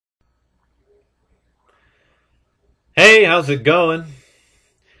Hey, how's it going?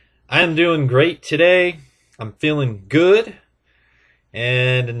 I'm doing great today. I'm feeling good.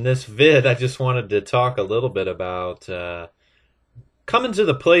 And in this vid, I just wanted to talk a little bit about coming to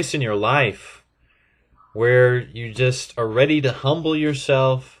the place in your life where you just are ready to humble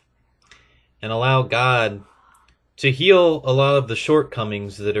yourself and allow God to heal a lot of the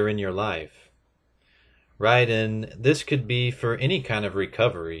shortcomings that are in your life, right? And this could be for any kind of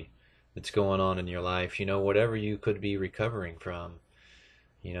recovery that's going on in your life, whatever you could be recovering from.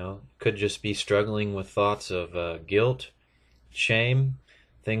 Could just be struggling with thoughts of guilt, shame,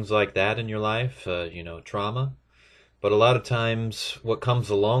 things like that in your life, trauma. But a lot of times what comes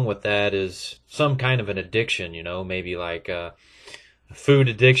along with that is some kind of an addiction, maybe like food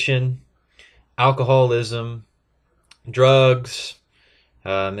addiction, alcoholism, drugs,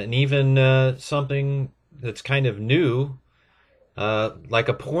 and even something that's kind of new, like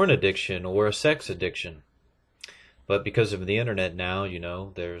a porn addiction or a sex addiction. But because of the internet now, you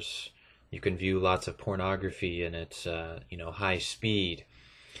can view lots of pornography and it's high speed.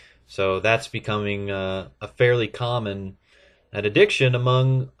 So that's becoming a fairly common an addiction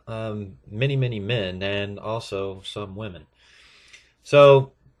among many men and also some women.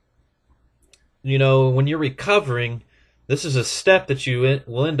 So when you're recovering, this is a step that you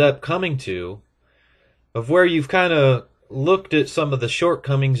will end up coming to of where you've kind of looked at some of the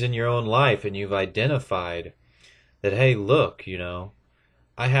shortcomings in your own life and you've identified that, hey, look,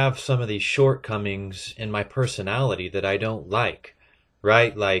 I have some of these shortcomings in my personality that I don't like,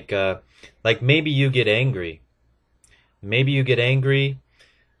 right? Like maybe you get angry. Maybe you get angry.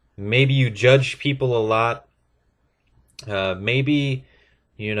 Maybe you judge people a lot. Maybe,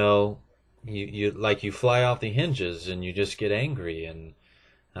 you fly off the hinges and you just get angry. And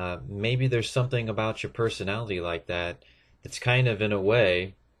maybe there's something about your personality like that that's kind of, in a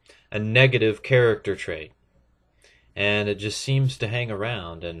way, a negative character trait. And it just seems to hang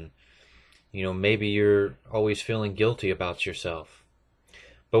around, and maybe you're always feeling guilty about yourself.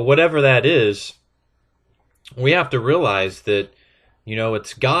 But whatever that is, we have to realize that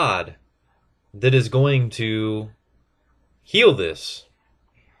it's God that is going to heal this.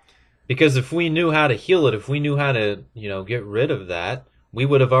 Because if we knew how to heal it, if we knew how to get rid of that, we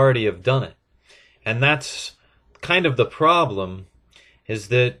would have already have done it. And that's kind of the problem, is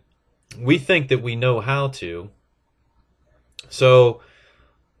that we think that we know how to. So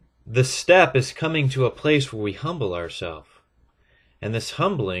the step is coming to a place where we humble ourselves. And this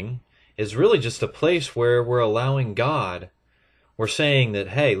humbling is really just a place where we're allowing God, we're saying that,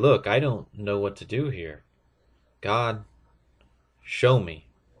 hey, look, I don't know what to do here. God, show me.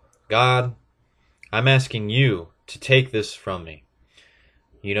 God, I'm asking you to take this from me.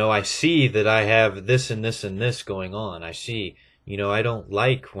 I see that I have this and this and this going on. I see, I don't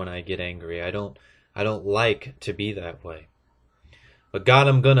like when I get angry. I don't like to be that way. But God,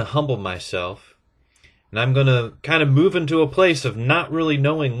 I'm going to humble myself, and I'm going to kind of move into a place of not really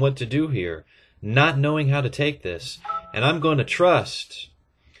knowing what to do here, not knowing how to take this. And I'm going to trust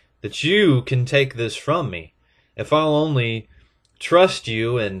that you can take this from me. If I'll only trust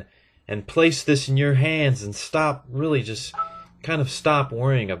you and place this in your hands and stop worrying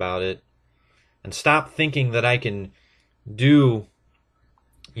about it and stop thinking that I can do,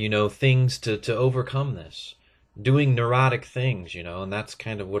 things to overcome this. Doing neurotic things, and that's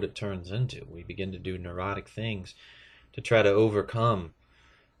kind of what it turns into. We begin to do neurotic things to try to overcome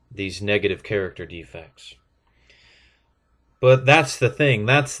these negative character defects. But that's the thing.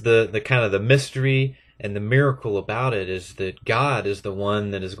 That's the kind of the mystery and the miracle about it, is that God is the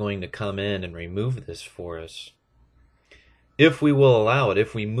one that is going to come in and remove this for us. If we will allow it,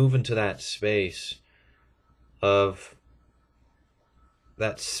 if we move into that space of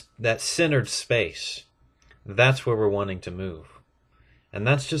that centered space, that's where we're wanting to move. And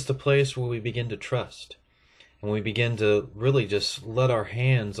that's just a place where we begin to trust. And we begin to really just let our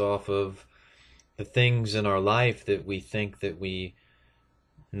hands off of the things in our life that we think that we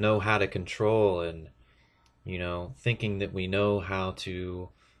know how to control, and, thinking that we know how to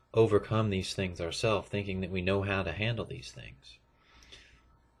overcome these things ourselves, thinking that we know how to handle these things.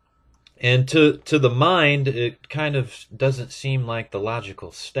 And to the mind, it kind of doesn't seem like the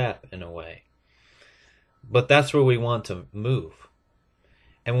logical step in a way. But that's where we want to move.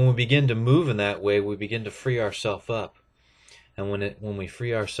 And when we begin to move in that way, we begin to free ourselves up. And when we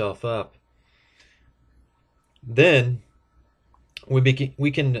free ourselves up, then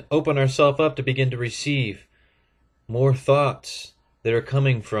we can open ourselves up to begin to receive more thoughts that are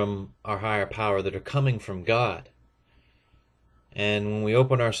coming from our higher power, that are coming from God. And when we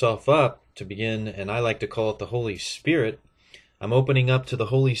open ourselves up to begin, and I like to call it the Holy Spirit, I'm opening up to the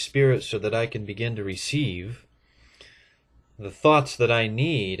Holy Spirit so that I can begin to receive the thoughts that I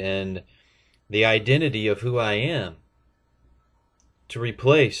need and the identity of who I am to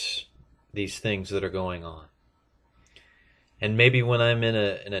replace these things that are going on. And maybe when I'm in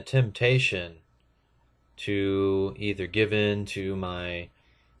a temptation to either give in to my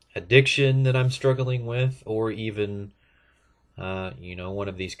addiction that I'm struggling with, or even one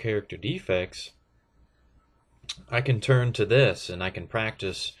of these character defects, I can turn to this and I can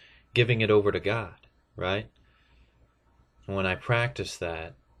practice giving it over to God, right? And when I practice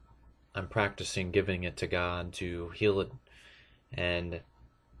that, I'm practicing giving it to God to heal it, and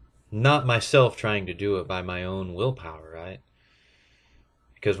not myself trying to do it by my own willpower, right?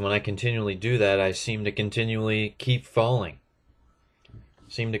 Because when I continually do that, I seem to continually keep falling.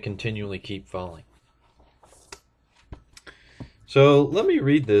 So let me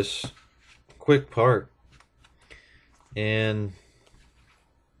read this quick part. And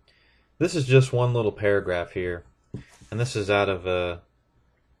this is just one little paragraph here. And this is out of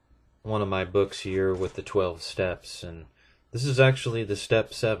one of my books here with the 12 steps. And this is actually the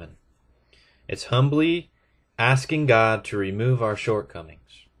step 7. It's humbly asking God to remove our shortcomings.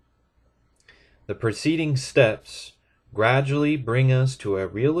 The preceding steps gradually bring us to a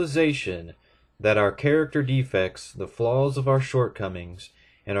realization that our character defects, the flaws of our shortcomings,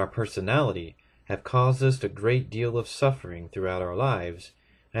 and our personality have caused us a great deal of suffering throughout our lives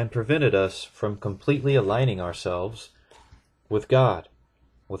and prevented us from completely aligning ourselves with God,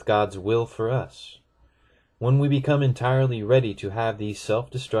 with God's will for us. When we become entirely ready to have these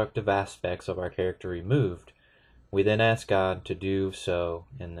self-destructive aspects of our character removed, we then ask God to do so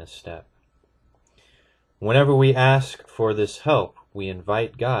in this step. Whenever we ask for this help, we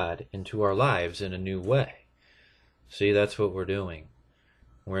invite God into our lives in a new way. See, that's what we're doing.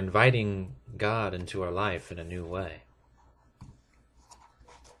 We're inviting God into our life in a new way.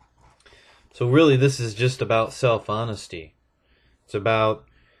 So really, this is just about self-honesty. It's about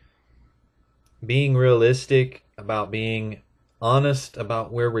being realistic, about being honest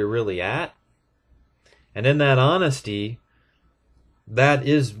about where we're really at. And in that honesty,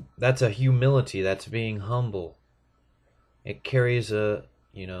 that's a humility, that's being humble. It carries an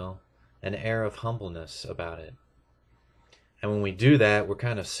air of humbleness about it. And when we do that, we're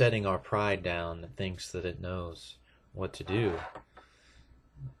kind of setting our pride down that thinks that it knows what to do,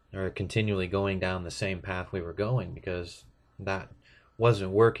 or continually going down the same path we were going, because that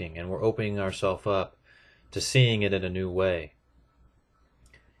wasn't working, and we're opening ourselves up to seeing it in a new way.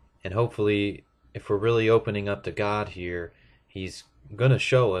 And hopefully, if we're really opening up to God here, He's going to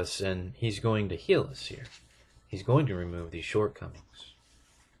show us, and He's going to heal us here. He's going to remove these shortcomings.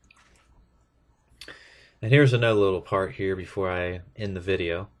 And here's another little part here before I end the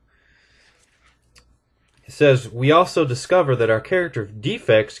video. It says, we also discover that our character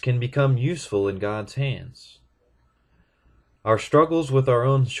defects can become useful in God's hands. Our struggles with our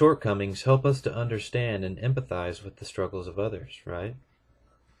own shortcomings help us to understand and empathize with the struggles of others, right?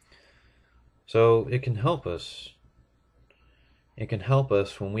 So it can help us. It can help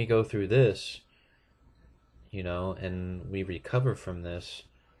us when we go through this, and we recover from this.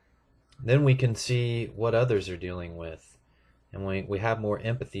 Then we can see what others are dealing with. And we have more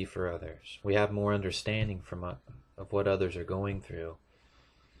empathy for others. We have more understanding of what others are going through.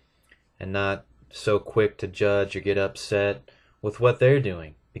 And not so quick to judge or get upset with what they're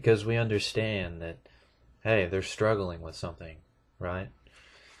doing. Because we understand that, hey, they're struggling with something, right?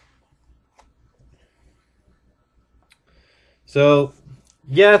 So,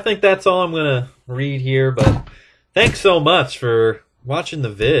 yeah, I think that's all I'm going to read here. But thanks so much for watching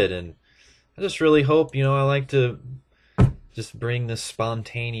the vid. And I just really hope, I like to just bring this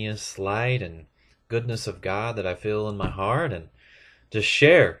spontaneous light and goodness of God that I feel in my heart, and just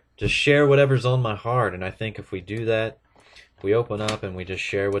share whatever's on my heart. And I think if we do that, we open up and we just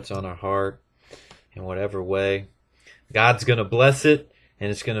share what's on our heart in whatever way, God's going to bless it, and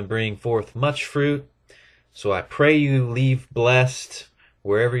it's going to bring forth much fruit. So I pray you leave blessed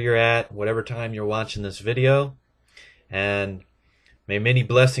wherever you're at, whatever time you're watching this video, and may many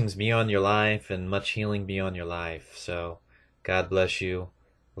blessings be on your life and much healing be on your life. So God bless you.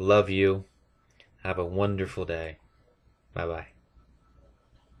 Love you. Have a wonderful day. Bye-bye.